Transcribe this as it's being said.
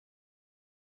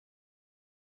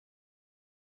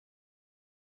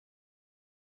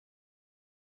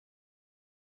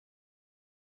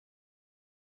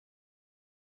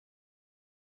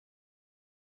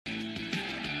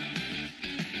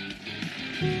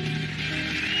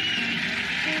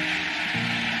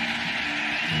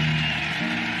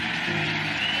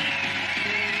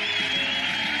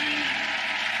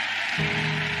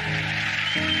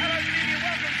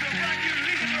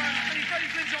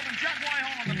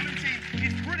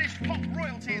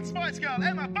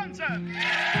Bunton.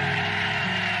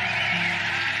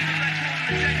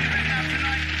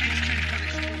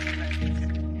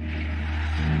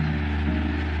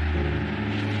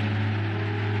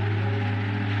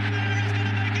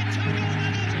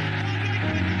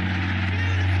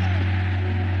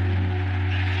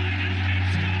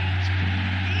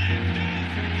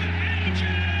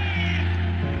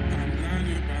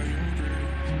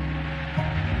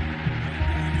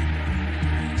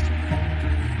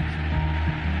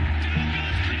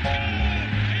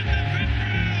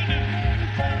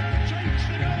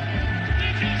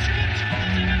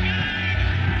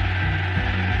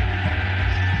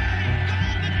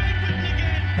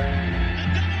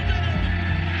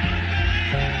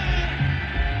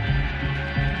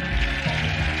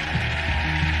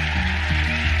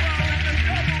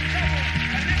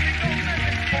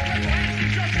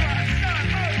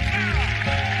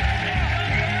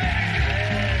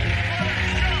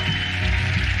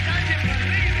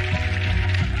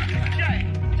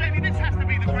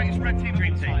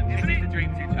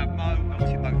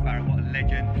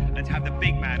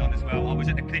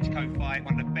 Fight,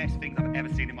 one of the best things I've ever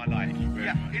seen in my life.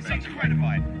 Yeah, it's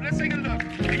incredible. Let's take a look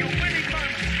at your winning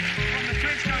moments from the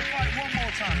Klitschko fight one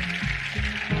more time.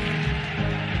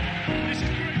 This is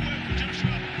great work from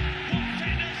Joshua. What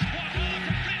fitness, what heart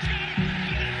from Klitschko.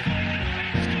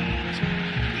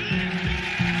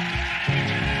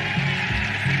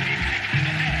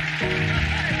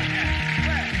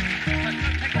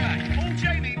 Take it back. Oh,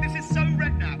 Jamie, this is so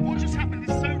red now. What just happened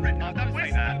is so red now. Don't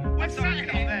say that.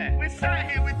 We're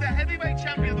sat here with the heavyweight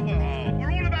champion of the world. Oh.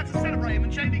 We're all about to celebrate him,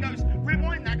 and Jamie goes,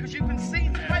 rewind that because you can see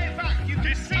me. Play it back. You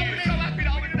can see me. So happy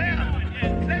that I was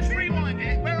there. Let's rewind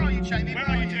it. Where are you, Jamie? Where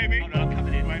are you, Jamie? Hold on, I'm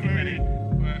coming in. Wait, ready?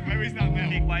 Where is that now?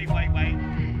 Wait.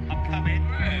 I'm coming.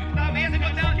 Where? No, he hasn't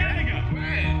got down yet.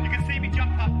 Where? You can see me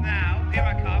jump up now. Here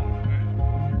I come.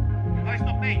 Where? No, it's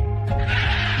not me.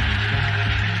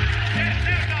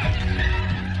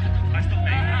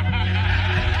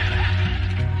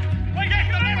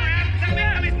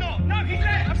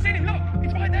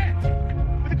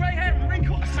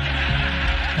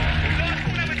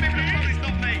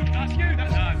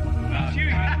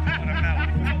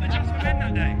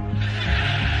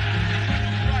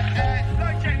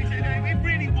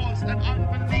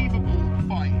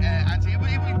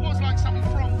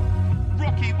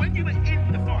 When you were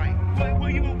in the fight, were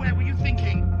you aware, were you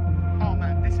thinking, oh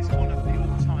man, this is one of the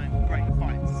all-time great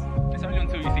fights? It's only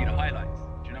until you see the highlights.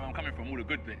 Do you know where I'm coming from? All the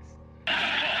good bits. But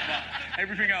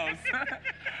everything else,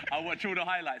 I watch all the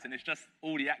highlights and it's just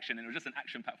all the action, and it was just an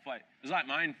action-packed fight. It was like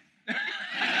mine.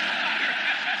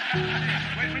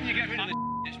 when you get rid of the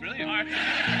it's brilliant. I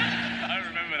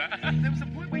remember that. There was a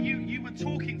point where you were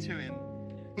talking to him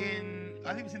in, I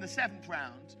think it was in the 7th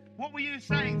round. What were you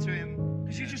saying to him?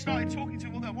 Because you just started talking to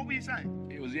him all day. What were you saying?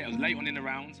 It was late on in the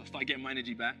rounds. I started getting my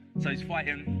energy back. So he's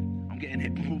fighting. I'm getting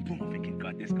hit. Boom, boom. I'm thinking,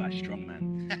 God, this guy's strong,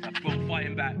 man. I'm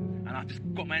fighting back, and I just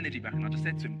got my energy back, and I just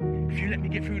said to him, if you let me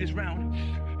get through this round,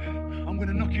 I'm going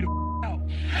to knock you the out.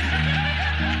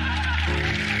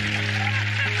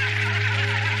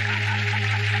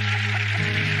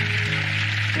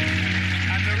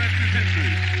 And the rest is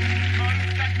history.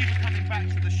 Thank you for coming back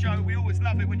to the show. We always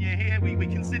love it when you're here. We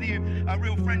consider you a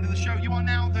real friend of the show. You are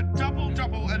now the double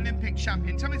Olympic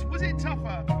champion. Tell me, was it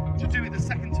tougher to do it the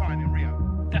second time in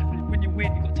Rio? Definitely. When you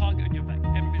win, you've got a target on your back.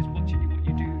 Everybody's watching you, what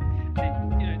you do.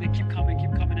 They keep coming,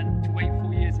 and to wait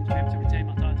 4 years and to be able to retain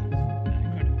my titles,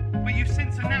 incredible. But you've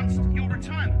since announced your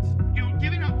retirement. You're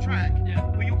giving up track,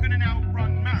 but you're going to now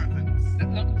run marathons.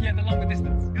 The longer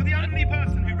distance. You're the only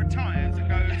person who retires and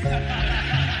goes,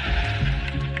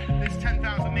 this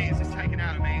 10,000 metres is taken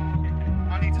out of me.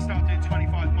 I need to start doing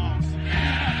 25 miles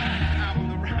out on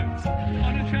the roads.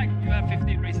 On a track, you have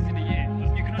 15 races in a year.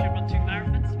 You can only run 2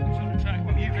 marathons, which on a track...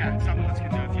 Well, you can. Some of us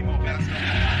can do a few more. But that's not...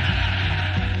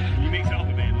 You mix it up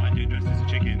a bit, like doing dressed as a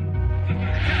chicken.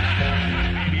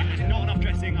 Maybe there's not enough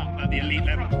dressing up at the elite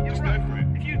level. Just go for it.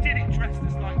 If you did it dressed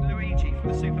as like Luigi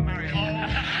from the Super Mario, it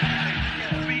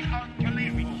would be unbelievable.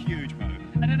 It would be huge, bro.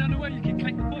 And then on the way, you can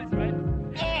collect the points, right?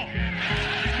 Oh!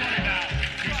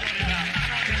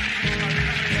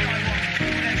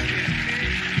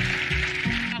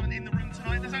 In the room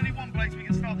tonight, there's only one place we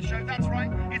can start the show. That's right,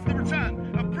 it's the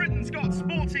return of Britain's Got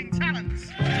Sporting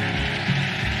Talents.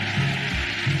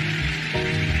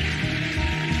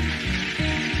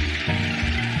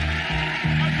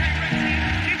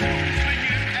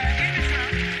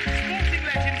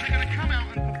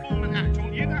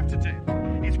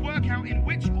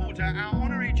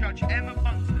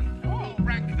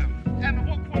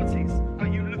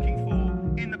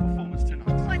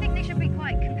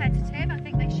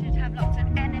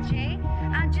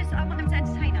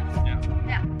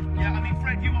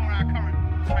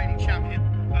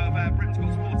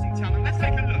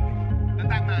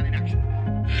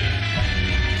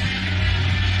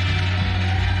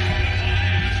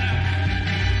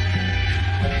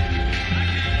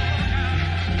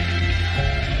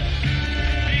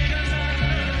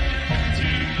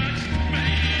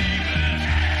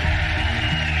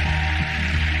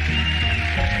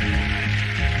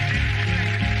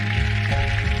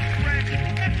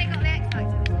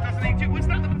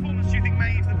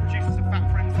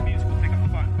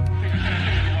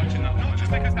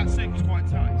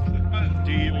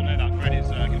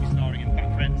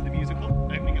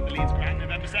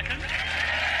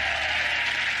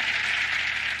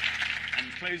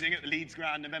 closing at the Leeds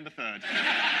Grand, November 3rd.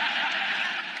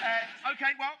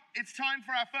 Okay, well, it's time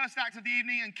for our first act of the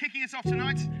evening, and kicking us off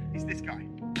tonight is this guy.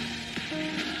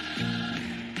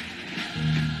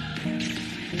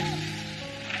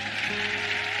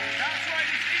 That's right,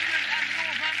 it's England and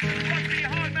Northampton rugby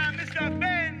hard man, Mr.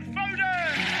 Ben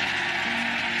Foden.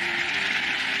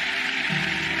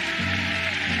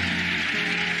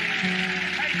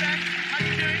 Hey Ben, how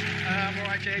you doing? I'm all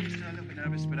right, James. A little bit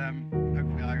nervous, but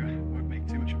hopefully I won't make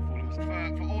too much of a fool of myself.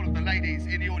 For all of the ladies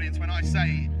in the audience, when I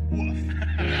say woof,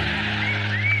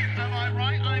 am I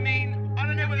right? I mean, I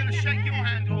don't know whether to shake your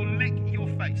hand or lick your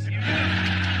face. You look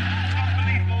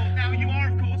unbelievable. Now, you are,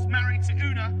 of course, married to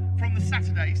Una from the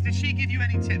Saturdays. Did she give you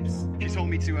any tips? She told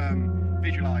me to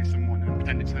visualise someone and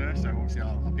pretend it's her, so obviously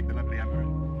I'll pick the lovely Emma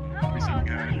and sing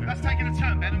her. That's taking a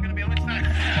turn, Ben, I'm going to be honest. Thanks.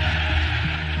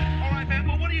 All right, Ben,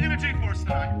 well, what are you going to do for us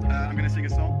tonight? I'm going to sing a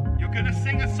song. You're going to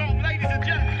sing a song, ladies and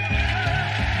gentlemen.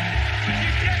 Would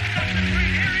you get something free?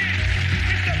 Here he is,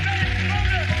 Mr. Ben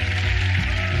Foden.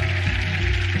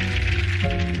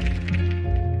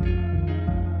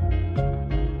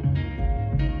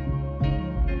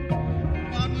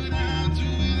 What would I do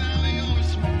without your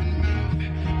smart mouth?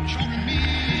 Choking me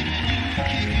and you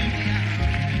kicking me out.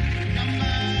 Got my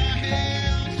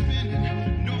head spinning,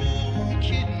 no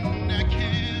kidding. I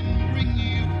can bring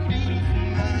you a beautiful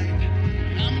mind.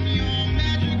 I'm your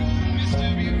magical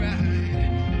mystery ride,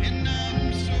 and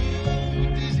I'm so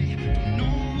dizzy. Don't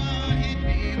know what hit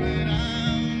me, but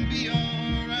I'll be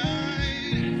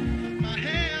alright. My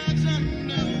head's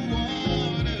under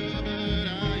water, but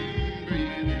I am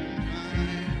breathing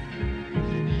fine.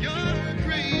 You're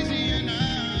crazy and I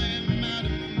am out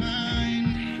of my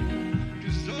mind.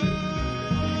 'Cause all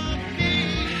of me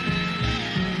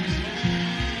loves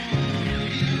all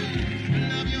of you.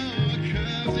 Love your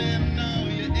curves and all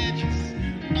your edges,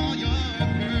 all your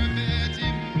perfect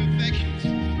imperfections.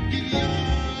 Give your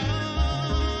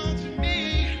all to me,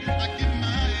 I give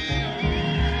my all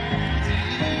to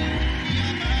you.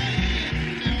 You're my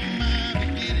end and my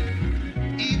beginning.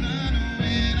 Even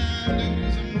when I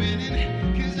lose, I'm winning.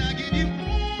 'Cause I give you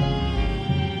all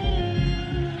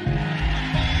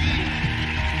of me.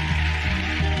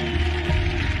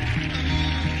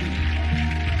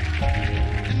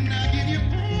 And I give you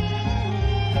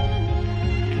all of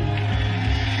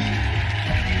me.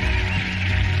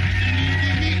 And you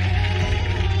give me all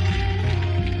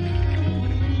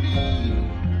of you.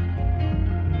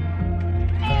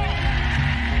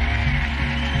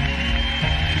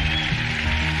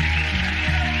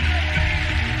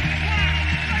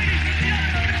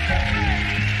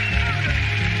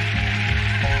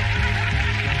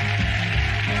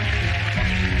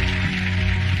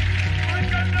 I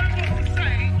don't know what to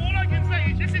say. All I can say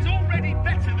is this is already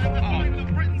better than the final of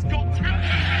Britain's Got Talent.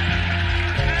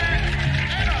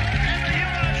 Emma, you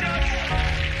are a judge.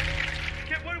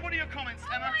 What are your comments,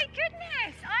 Oh Emma? my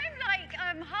goodness! I'm like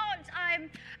heart.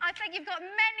 I think you've got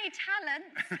many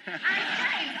talents. And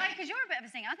James, because you're a bit of a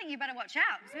singer, I think you better watch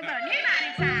out. 'Cause we've got a new man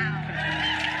in town.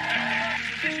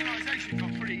 Visualisation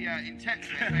got pretty intense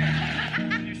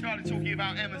there. You started talking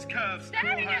about Emma's curves.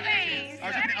 Staring at me. I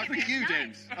was looking at you,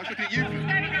 James. I was looking at you.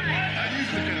 Very nice. I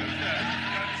used the curves,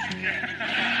 yeah.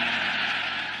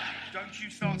 Don't you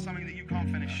start something that you can't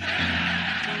finish.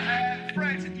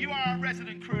 Fred, you are a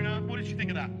resident crooner. What did you think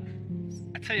of that?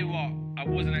 I tell you what, I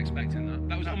wasn't expecting that.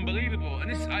 That was unbelievable. And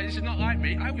this is not like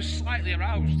me. I was slightly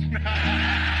aroused.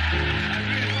 I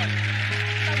really was.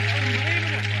 That was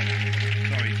unbelievable.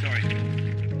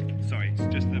 Sorry, it's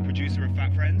just the producer of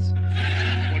Fat Friends.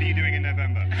 What are you doing in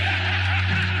November?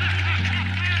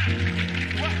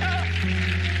 Well,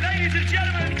 ladies and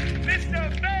gentlemen, Mr.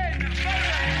 Ben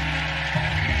Foden.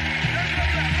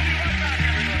 We'll be right back,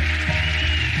 everybody.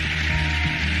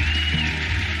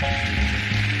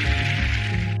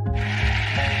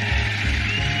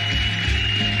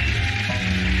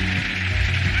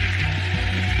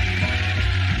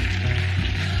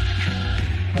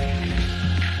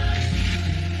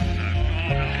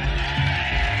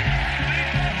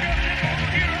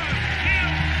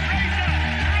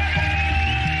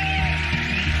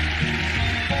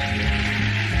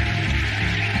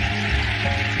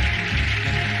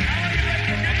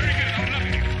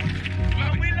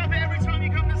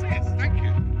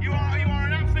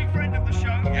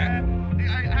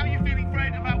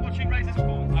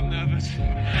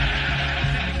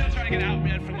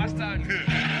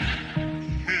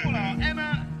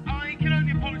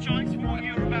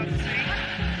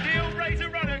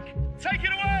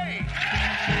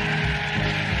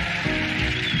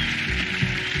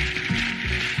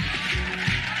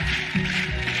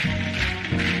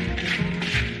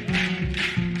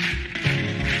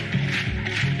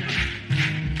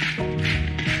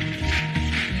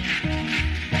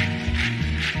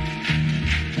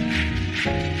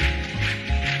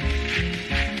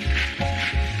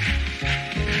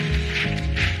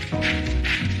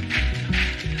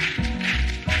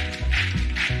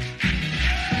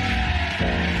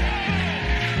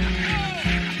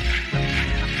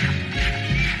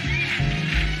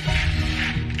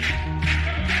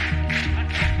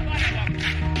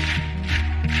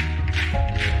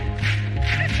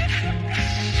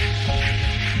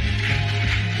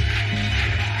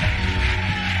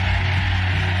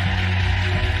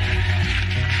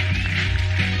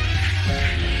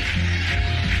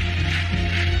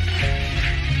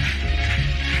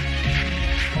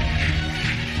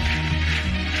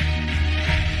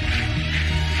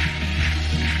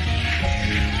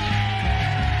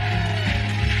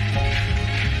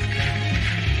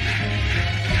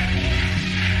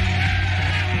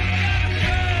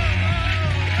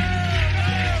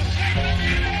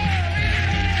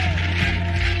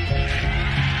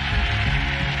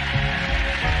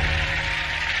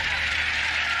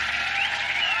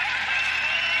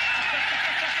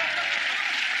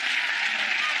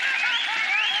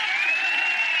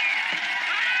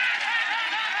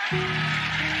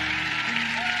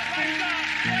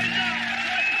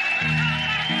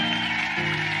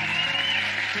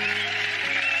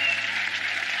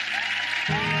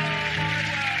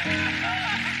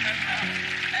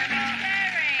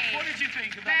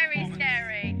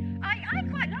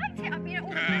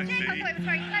 It's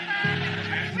very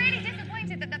clever. I'm really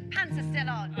disappointed that the pants are still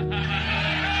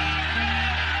on.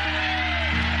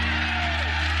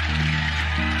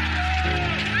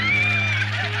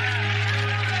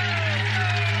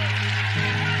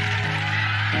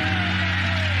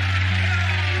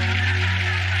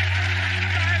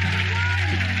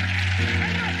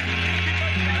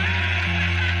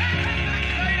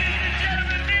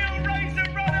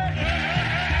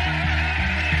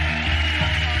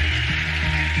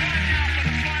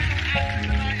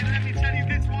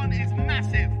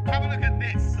 Have a look at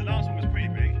this. The last one was pretty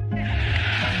big.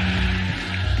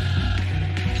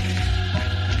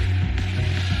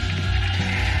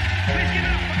 Please give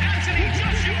it up for Anthony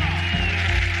Joshua.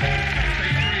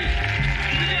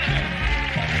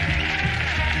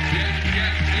 She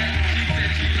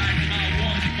said she liked my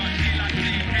watch, but she liked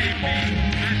DKB.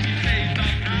 And she saved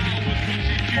up hours when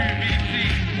she QVC.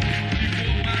 She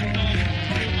bought my dog,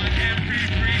 bought my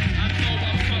MP3. And so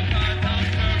I put her down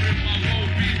her in my old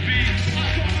BB. I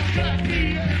got a black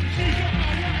BM, she got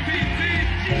my white BT.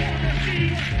 She wanna see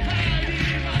what's hiding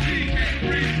in my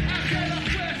DK3. I said I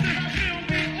swear, said I film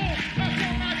it all. I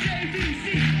got my JVC,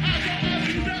 I got my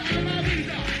visa and my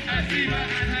visa. And Viva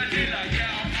and her dealer,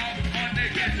 yeah, I'm out on the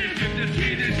getting with the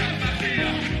Swedish Mafia.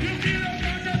 You feel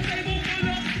around the table full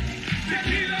of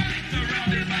tequila,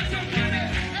 surrounded by some money.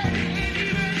 Any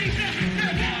religion,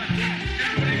 they're one.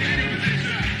 Everybody get in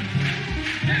position.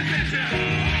 Attention.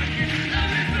 Now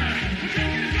listen, we're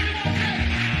taking it to the one day.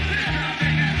 Let's go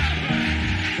make it happen.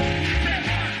 Step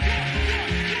one,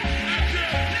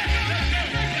 action. Let's go.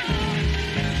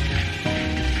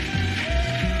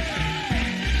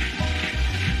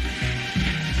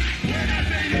 When I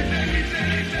say you say me, say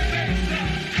me, say me, stop.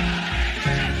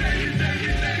 When I say you say me,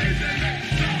 say me, say me,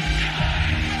 stop.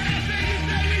 When I say you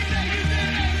say me, say me, say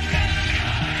me, stop.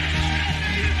 When I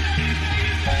say you say me, say me,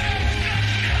 say me, stop.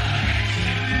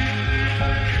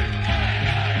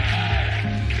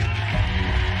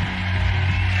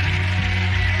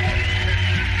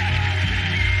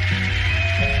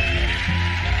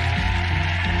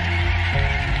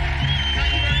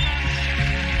 Thank you very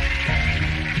much.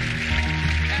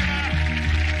 Emma,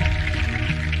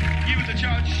 you were the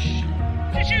judge.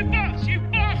 Did you bust? You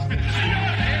bastard!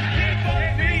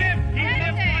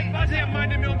 I'm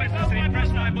minding me on business and he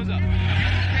pressed my buzzer.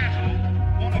 Careful,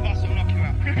 one of us will knock you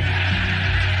out. Emma,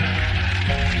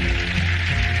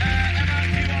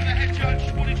 you are the head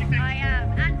judge. What did you think? I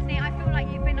am. Anthony, I feel like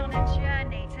you've been on a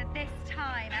journey to this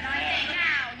time, and I think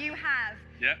now you have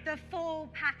the full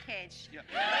package. I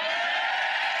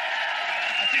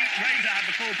think Razor had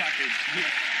the full package.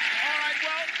 All right,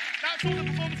 well, that's all the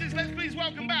performances. Let's please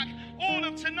welcome back all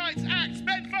of tonight's acts.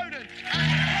 Ben Foden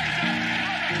and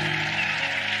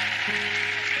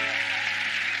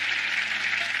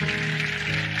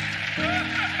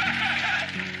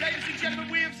Ladies and gentlemen,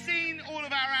 we have seen all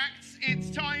of our acts. It's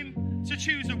time to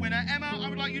choose a winner. Emma, I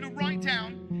would like you to write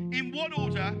down in what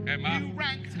order you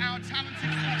ranked our talented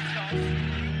sports stars.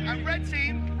 And Red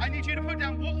Team, I need you to put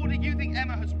down what order you think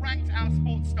Emma has ranked our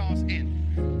sports stars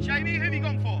in. Jamie, who have you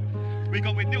gone for? We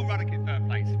got with Neil Ruddock in third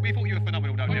place. We thought you were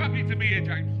phenomenal, don't you? Happy to be here,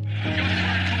 James.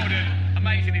 Joshua Jordan,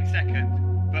 amazing in second.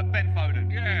 But Ben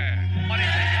Foden, Yeah. I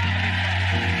didn't think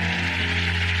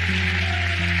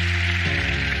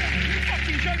You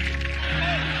fucking joking.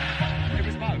 it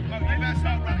was Mo. They better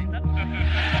start running.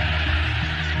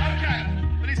 Okay,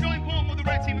 but it's not important what the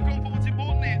Red Team have gone for. What's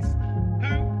important is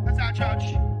who, as our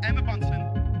judge, Emma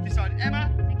Bunton, decided. Emma,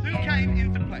 who came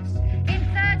in third place? In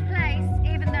third place,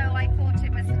 even though I thought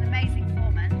it was an amazing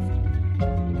performance,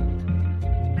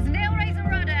 was Neil Razor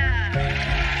Rudder.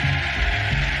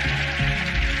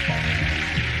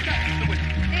 That's the winner.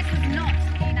 This was not a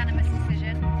unanimous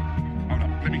decision. Hold on,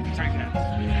 let me take hands.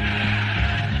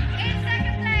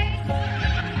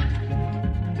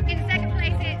 In second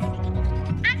place, it's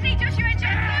Anthony Joshua and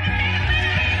Jeff Gordon.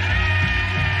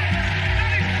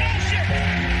 That is bullshit!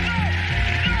 No!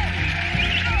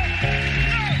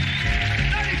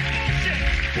 That is bullshit!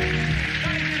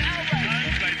 That is an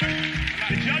outrage.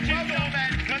 The judges Well done, thought,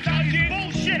 Ben. That is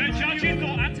bullshit! the judges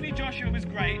thought Anthony Joshua was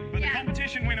great, but Yeah. the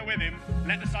competition winner with him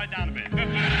let the side down a bit.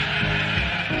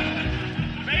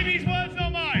 Maybe his words,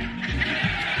 not mine.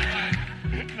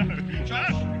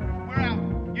 Josh, we're out.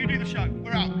 You do the show.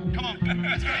 We're out. Come on.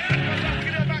 Let's go. We're going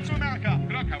to go back to America.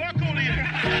 Fuck all of you.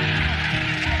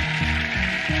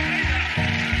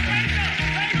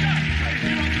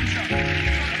 You don't do the show.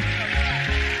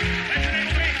 Let's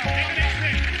enable me.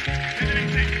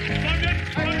 London.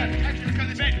 Let's go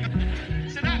this way.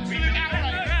 It's an absolute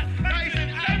outrage. That is an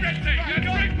outrage.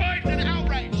 It's an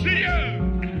outrage. See you.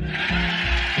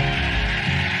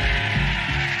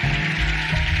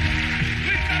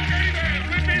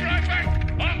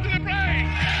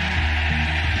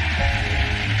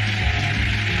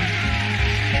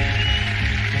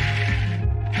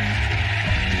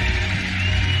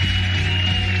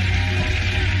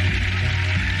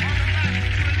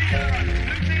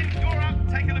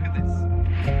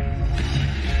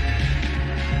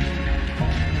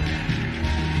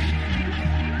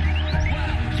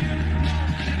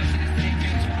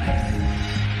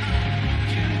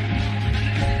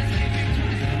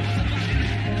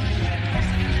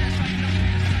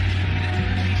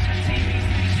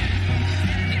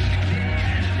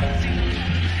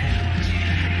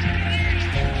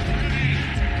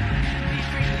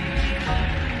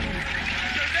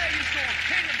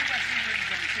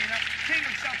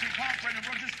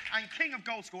 and king of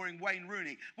goal scoring Wayne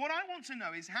Rooney. What I want to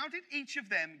know is, how did each of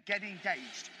them get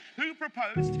engaged? Who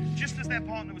proposed just as their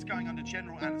partner was going under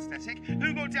general anaesthetic?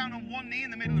 Who got down on one knee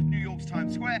in the middle of New York's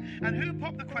Times Square? And who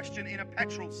popped the question in a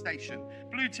petrol station?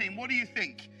 Blue team, what do you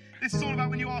think? This is all about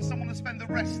when you ask someone to spend the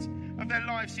rest of their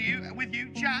lives with you.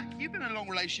 Jack, you've been in a long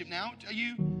relationship now. Are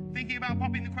you thinking about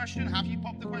popping the question? Have you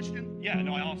popped the question? Yeah,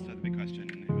 no, I asked her the big question,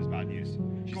 and it was bad news.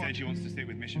 She said she wants to stick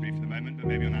with missionary for the moment, but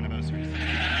maybe on anniversaries.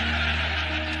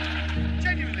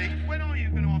 Genuinely, when are you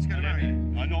going to ask her to marry you?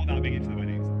 I'm not that big into the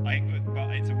weddings.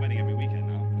 But it's a wedding every weekend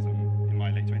now, because I'm in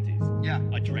my late 20s. Yeah.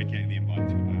 I dread getting the invite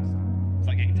to a post. It's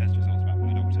like getting test results back from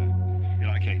the doctor. You're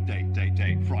like, okay,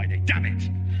 date, Friday, damn it!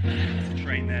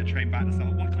 Train there, train back. It's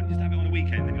like, why can't you just have it on a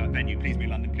weekend? Then you're like, venue, please be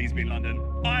in London.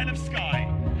 Isle of Skye.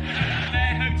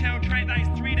 Fair hotel train, that is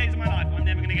 3 days of my life. I'm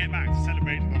never going to get back to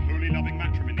celebrate the holy loving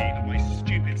matrimony of my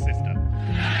stupid sister.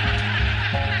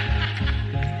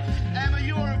 Emma,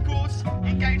 you are, of course,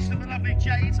 engaged to the lovely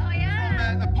Jade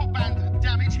from the pop band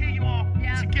Damage. Here you are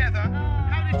together.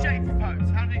 How did Jade propose?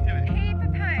 How did he do it? He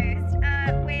proposed,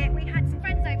 we had some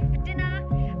friends over for dinner,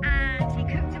 and he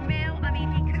cooked a meal. I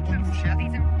mean, he cooked.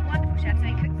 He's a wonderful chef, so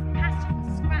he cooked pasta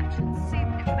from scratch and soup,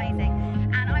 and it was amazing.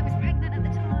 And I was pregnant at the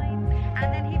time,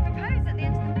 and then he proposed at the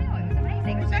end of the meal. It was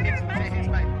amazing. It was very romantic. His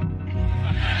baby?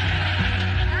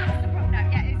 That was the problem. No,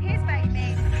 yeah, it was his baby,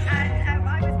 and I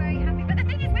was very happy. But the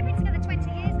thing is, we've been together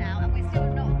 20 years now, and we're still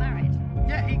not married.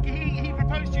 Yeah, he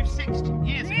proposed to you 6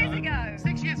 years ago.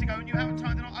 6 years ago, and you haven't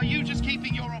tied it on. Are you just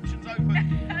keeping your options open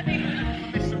I think.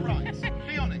 for Mr. Right?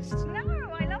 Be honest.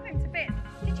 No, I love him to bits.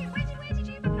 Where did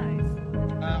you propose?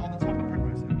 On the top of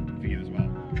Primrose Hill. For you as well.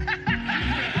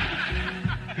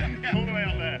 All the way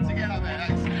up there. To get up there,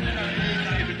 that's...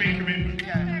 It's a big commitment.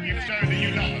 Yeah. You've shown that you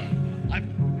love her. I've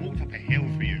walked up a hill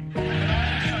for you.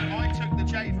 I took the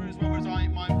Jade route as well, whereas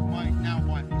my now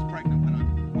wife was pregnant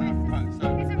when I proposed. So,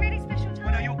 It's a really special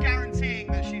time. well, no, you're guaranteeing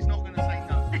that she's not going to say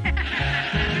no.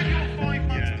 If you're 5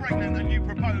 months pregnant and you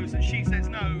propose and she says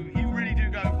no, you really do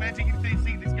go, where do you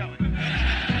see this going?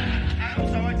 And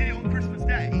also, I did it on Christmas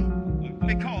Day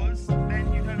because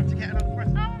then you don't have to get another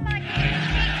present. Oh my God.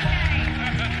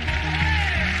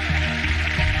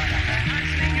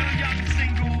 Actually, you're a young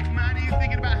single man. Are you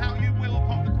thinking about how you will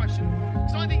pop the question?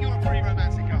 Because I think you're a pretty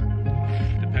romantic guy.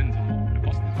 Depends on what the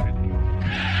cost is, really.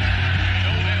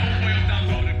 It all boils down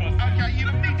to what it costs. Okay, you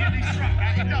immediately struck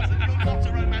that. It doesn't. You're not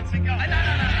a romantic guy. No.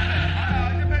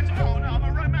 It depends. Oh, no, I'm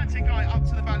a romantic guy up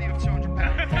to the value of £200.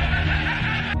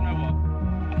 You know what?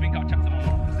 I think I'll chat to my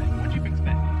mum and say, what do you think's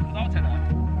best? Because I'll tell her, I'm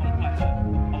quite an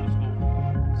old school,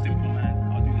 simple man.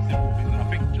 I'll do the simple things. And I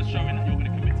think just showing that you're going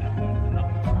to commit to that woman is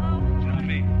enough. Do you know what I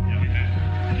mean?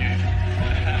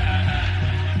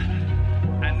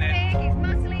 And then... Big, he's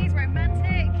muscly, he's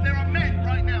romantic. There are men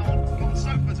right now on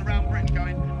sofas around Britain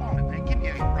going, all right, mate, give me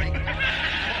a break.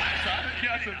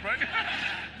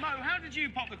 Mo, how did you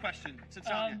pop the question to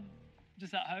Tanya?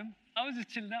 Just at home. I was just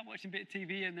chilling out, watching a bit of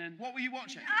TV, and then What were you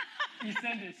watching? you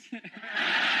said this.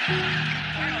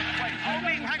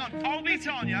 Hang on. I'll be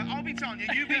Tanya,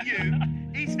 you be you.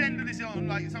 EastEnders is on,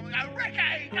 like, someone go,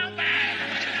 Ricky, come back!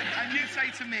 And you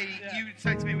say to me,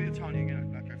 with Tanya, you go,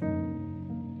 okay.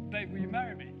 Babe, will you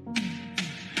marry me?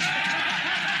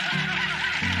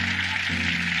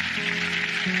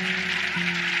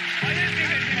 I don't think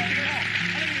there's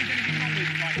anything wrong with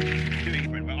like doing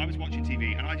it, but I was watching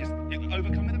TV and I just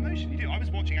overcome with emotion. You do. I was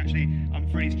watching actually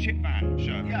Freddie's Chip Van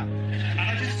show. Yeah. And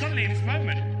I just suddenly in this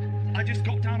moment, I just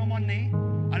got down on one knee.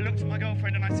 I looked at my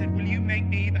girlfriend and I said, "Will you make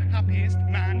me the happiest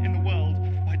man in the world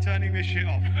by turning this shit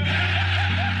off?"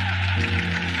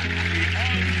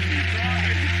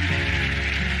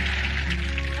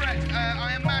 Brett,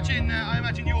 I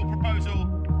imagine your proposal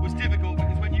was difficult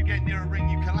because when you get near a ring,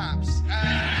 you collapse.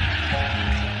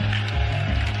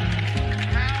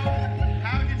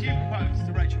 How did you propose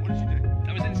to Rachel? What did you do?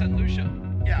 I was in St. Lucia,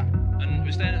 Yeah. and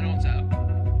we're staying at an hotel,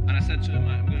 and I said to him,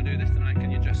 "Mate, I'm going to do this tonight, can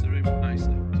you dress the room up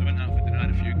nicely?" So I went out for dinner, had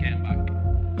a few, came back,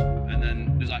 and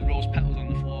then there's like rose petals on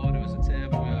the floor, there was a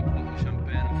table, we had a bottle of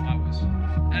champagne and flowers.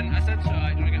 And I said to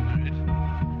her, "Do you want to get married?"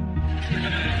 You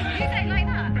say it like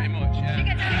that? Pretty much, Did you yeah.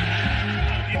 get down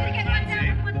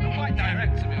on one knee?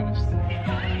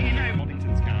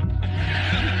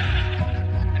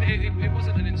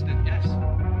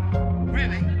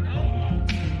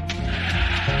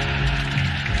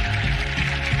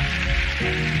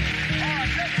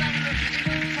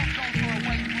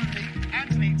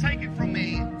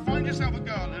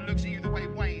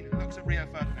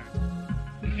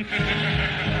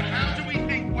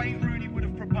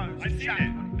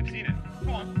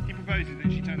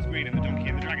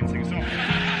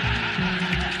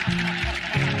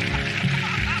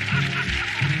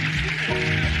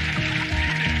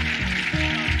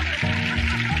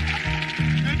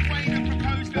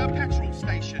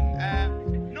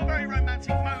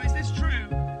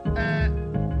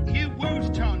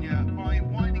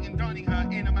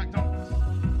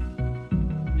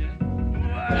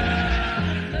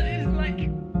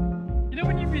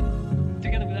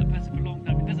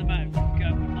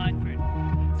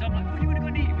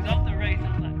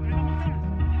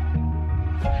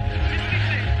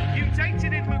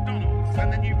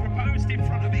 in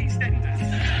front of EastEnders.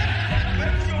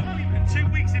 Where was your honeymoon? 2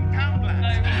 weeks in Poundland.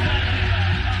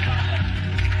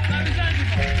 No, it was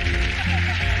Zanzibar.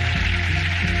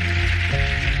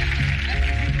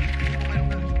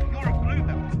 You're a blue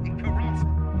belt in karate.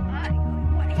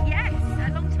 Yes,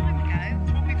 a long time ago.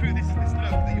 Talk me through this look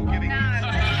that you're giving. No.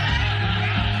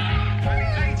 I mean,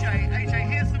 AJ,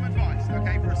 here's some advice,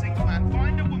 okay, for a single man.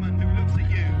 Find a woman who looks at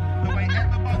you the way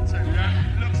Bunton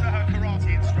looks at her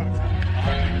karate instructor.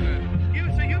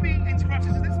 So you're being into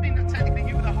karate, so this means that technically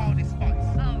you were the hardest fight.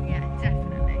 Oh, yeah,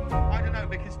 definitely. I don't know,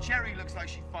 because Cherry looks like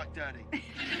she'd fight dirty.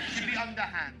 She'd be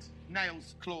underhand,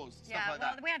 nails, claws, stuff Yeah, like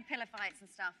well, that. we had pillar fights and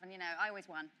stuff, and, I always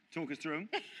won. Talk us through them.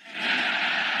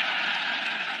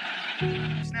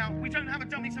 Now, we don't have a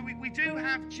dummy, so we do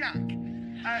have Jack.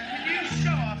 Can you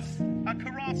show us a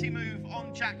karate move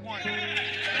on Jack White?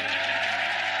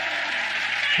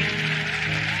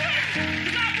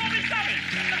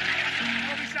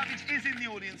 Robbie Savage is in the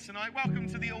audience tonight. Welcome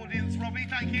to the audience, Robbie.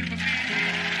 Thank you for being here.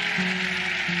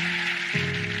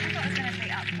 I thought I was going to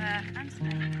beat up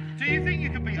Anthony. Do you think you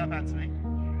can beat up Anthony?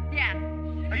 Yeah.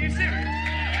 Are you serious?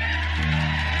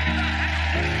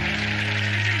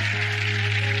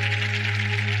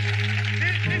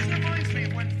 This reminds me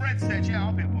of when Fred said, yeah,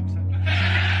 I'll be a boxer.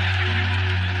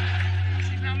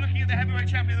 She's now looking at the heavyweight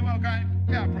champion of the world going,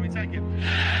 yeah, I'll probably take it.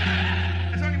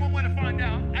 There's only one way to find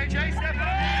out. AJ, step up.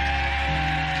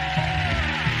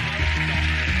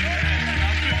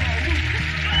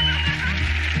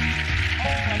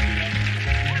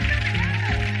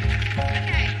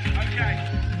 Okay.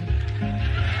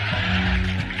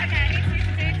 I need you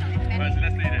to do something for me.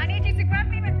 Let's lead it. I need you to grab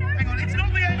me with no. Hang on, it's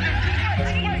not the end of I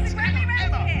need you to grab me round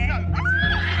Emma, here. no. Oh!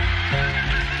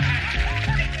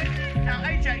 Now,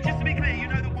 AJ, just to be clear, you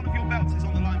know that one of your belts is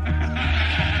on the line.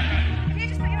 Can you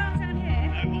just put your arms down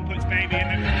here? No one puts baby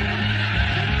in the...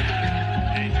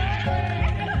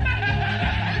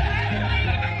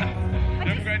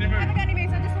 I haven't got any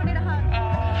moves, I just wanted a hug.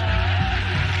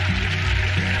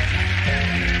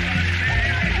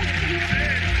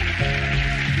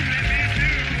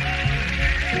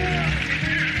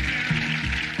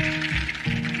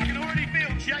 I can already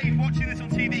feel Jay watching this on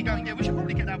TV going, yeah, we should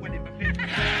probably get that winning for him.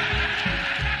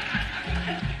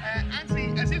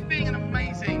 Anthony, as if being an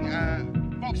amazing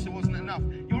boxer wasn't enough,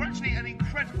 you're actually an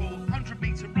incredible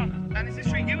 100-metre runner. And is this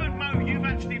true? You and Mo, you've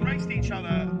actually raced each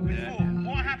other before.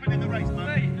 What happened in the race, Mo?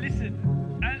 Mate, listen.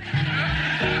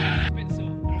 A bit sore.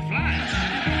 You're flash.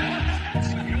 What?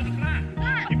 You're the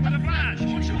flash. You've got a flash.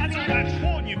 That's all that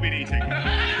corn you've been eating.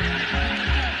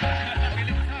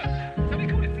 Somebody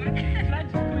call it flange. Flange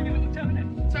is calling a little toe in it.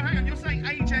 So hang on, you're saying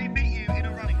AJ beat you in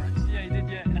a running race? Yeah, he did,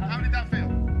 yeah. How did that feel?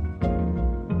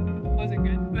 Wasn't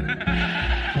good.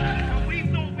 Well, we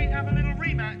thought we'd have a little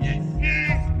rematch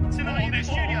here tonight in the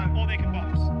studio. Or they can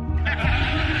box.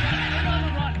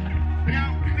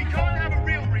 Now, we can't have a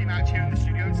real rematch here in the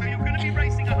studio, so you're going to be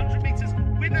racing 100 metres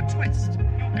with a twist.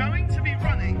 You're going to be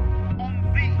running on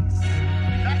these.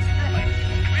 That's right.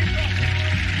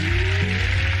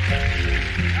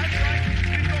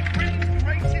 We've got Britain's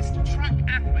greatest track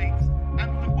athlete and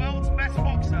the world's best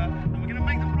boxer, and we're going to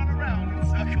make them run around in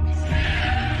circles.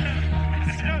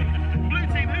 So, blue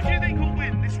team, who do you think will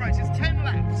win this race? It's 10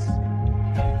 laps.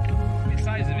 The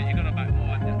size of it, you got to back more,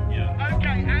 aren't you? Yeah.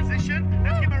 Okay, position.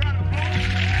 Let's give a round of applause.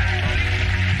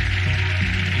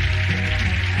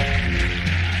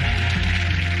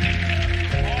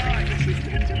 All right, this is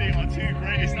literally our two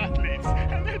greatest athletes,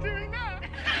 and they're doing that.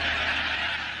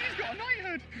 He's got a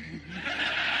knighthood.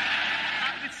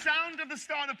 At the sound of the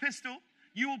starter pistol,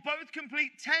 you will both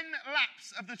complete 10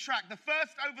 laps of the track. The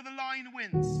first over the line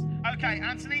wins. Okay,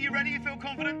 Anthony, you ready? You feel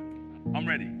confident? I'm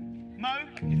ready. Mo,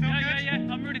 you feel good? Yeah,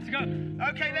 I'm ready to go.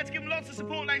 Okay, let's give them lots of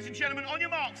support, ladies and gentlemen. On your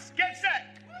marks, get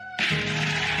set.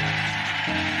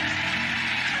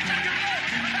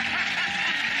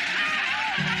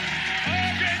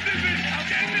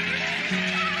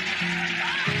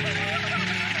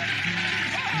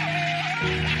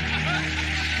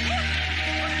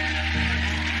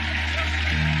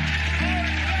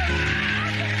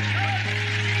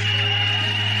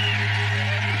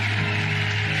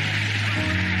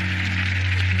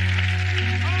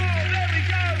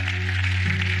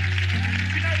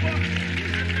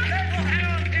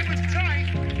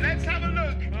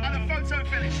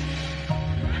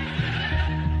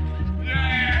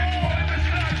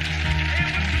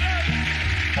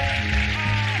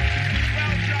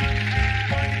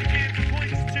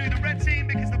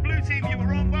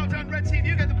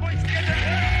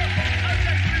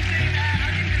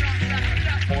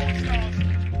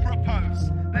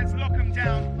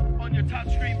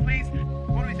 Touchscreen, please.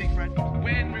 What do we think, Fred?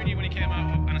 When Rooney, when he came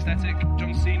out of anaesthetic,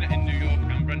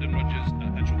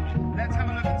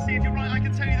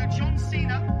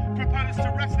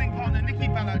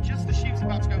 just as she was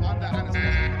about to go under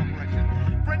anesthetic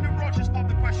operation. Brendan Rogers popped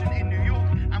the question in New York,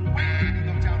 and Wayne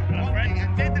got down on one knee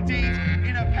and did the deed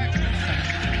in a petrol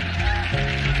station.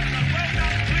 So well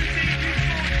done, blue team. You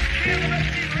scored here, the red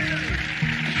team are in the lead.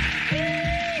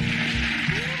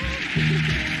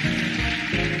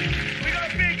 We got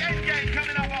a big end game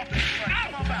coming up after this break.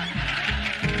 Come on back.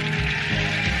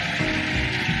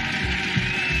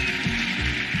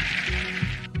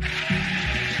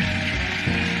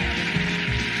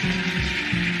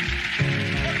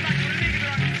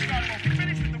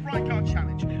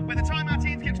 Challenge, where the time our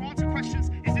teams get to answer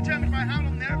questions is determined by how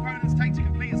long their opponents take to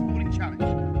complete a sporting challenge.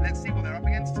 Let's see what they're up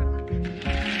against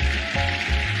tonight.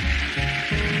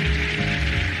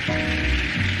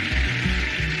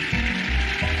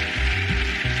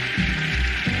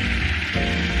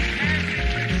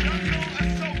 Jungle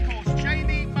Assault Course.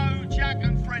 Jamie, Mo, Jack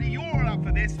and Freddie, you're all up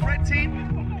for this. Red team,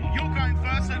 you're going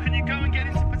first, so can you go and get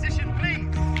into position, please?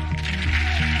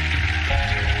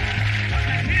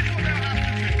 Okay, here's what they'll have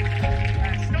to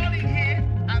do. Starting here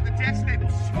at the desk, they will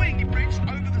swing a bridge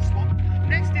over the swamp.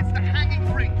 Next, it's the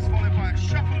hanging rings, followed by a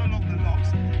shuffle along the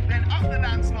logs. Then up the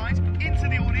landslide, into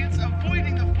the audience,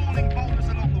 avoiding the falling boulders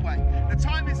along the way. The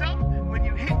time is up when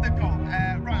you hit the gong.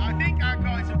 Right, I think our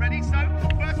guys are ready. So,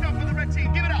 first up for the red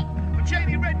team, give it up for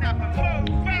Jamie Redknapp and Mo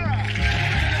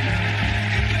Farah.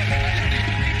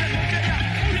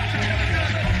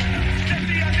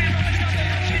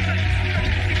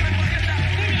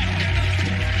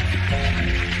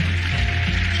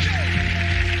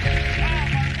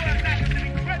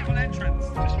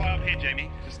 Just right up here, Jamie.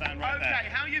 Just stand right there. Okay,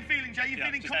 how are you feeling, Jay? You Yeah,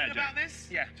 feeling just confident there, about Jay. this?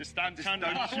 Yeah, just stand Don't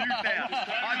up. shoot there.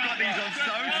 I've got these on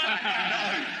stones.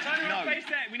 No. Face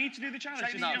there. We need to do the challenge.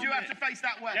 Jamie, Just you do have to face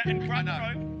that way. Yeah, and grab the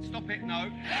No. rope. Stop it, no.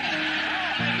 No.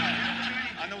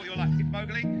 I know what you're like.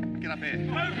 Mowgli, get up here.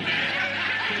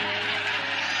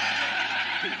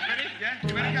 Ready? Yeah?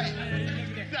 You ready?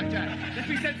 Jack, let's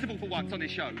be sensible for once on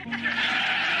this show.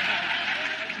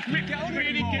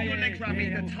 Really get your legs around me,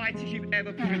 the tightest you've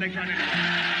ever put your legs around me.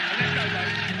 Let's go,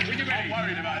 guys. When you're ready. I'm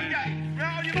worried about it. Okay,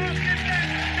 right on your mark, get there.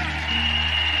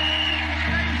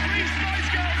 Name 3 Spice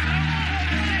Girls and 1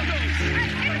 singles. Give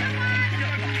me the one.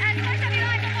 And most of you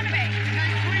like I want to be.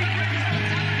 Name 3 British Got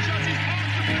Talent judges past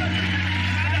the present.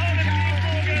 Name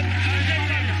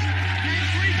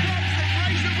 3 clubs that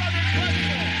Fraser Rudders played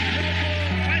for. Liverpool,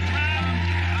 West Ham,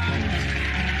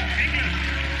 England.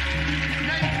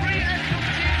 Name 3 F1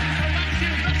 teams for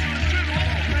Maxim Wrestlers Super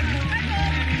Bowl.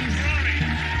 Ferrari.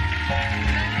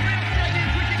 Name 3 Australian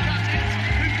cricket captains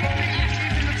who brought the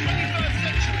Ashes in the 21st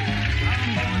century.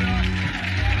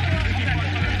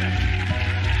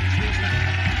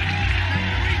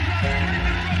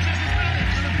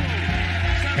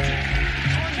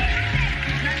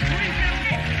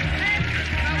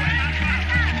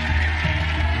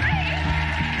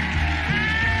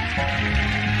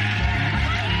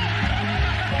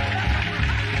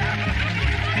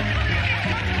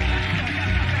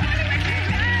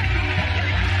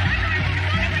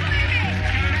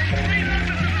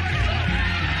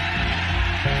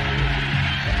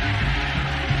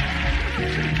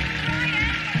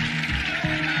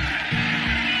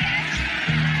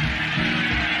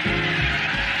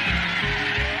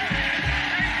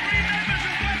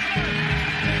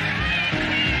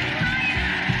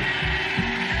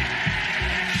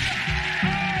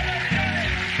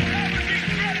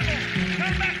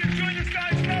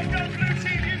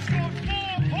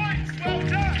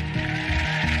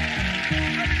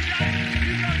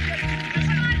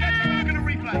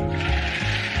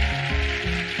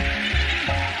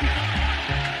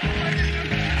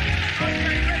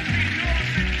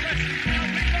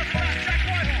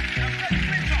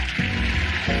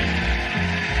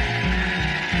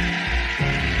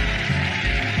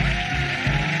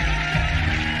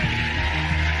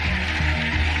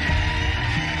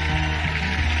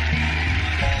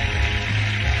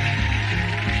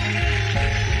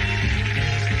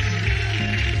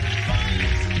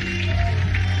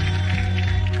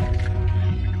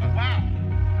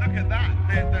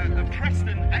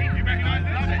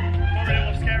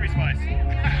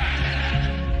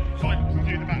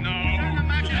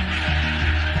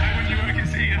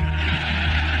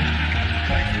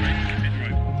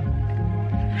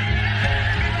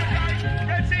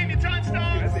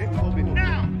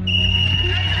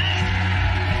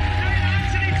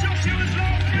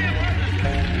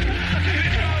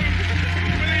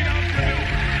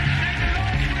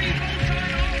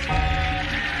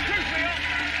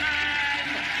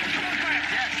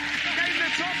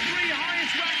 top three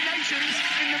highest ranked nations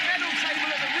in the medal table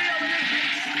at the Rio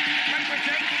Olympics.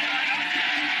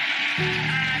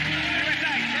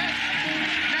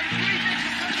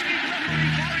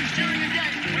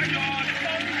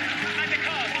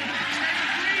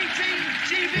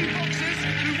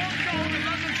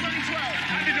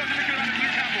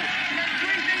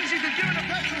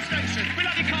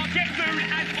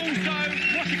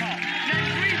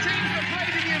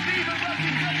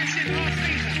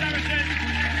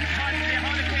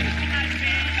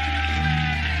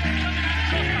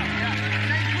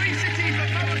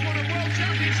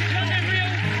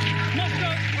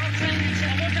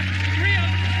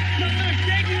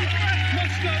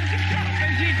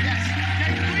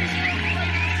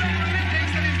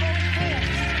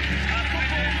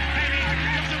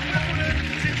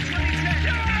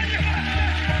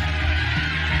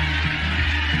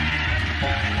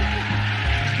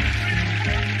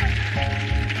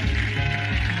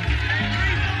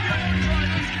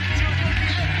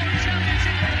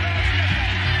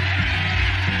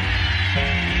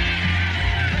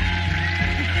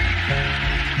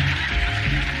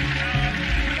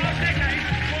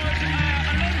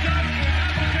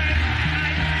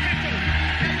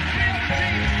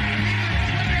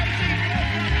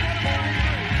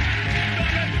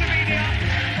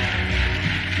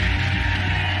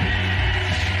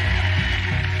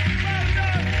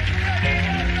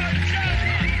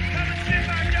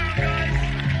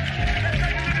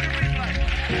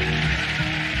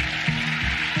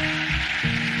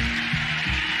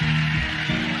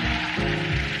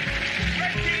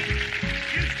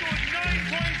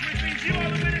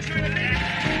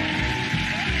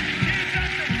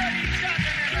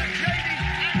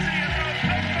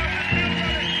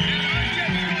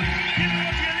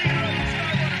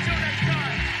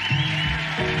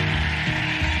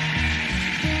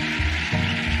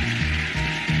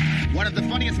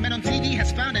 funniest men on TV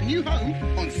has found a new home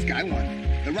on Sky One.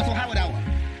 The Russell Howard Hour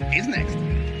is next.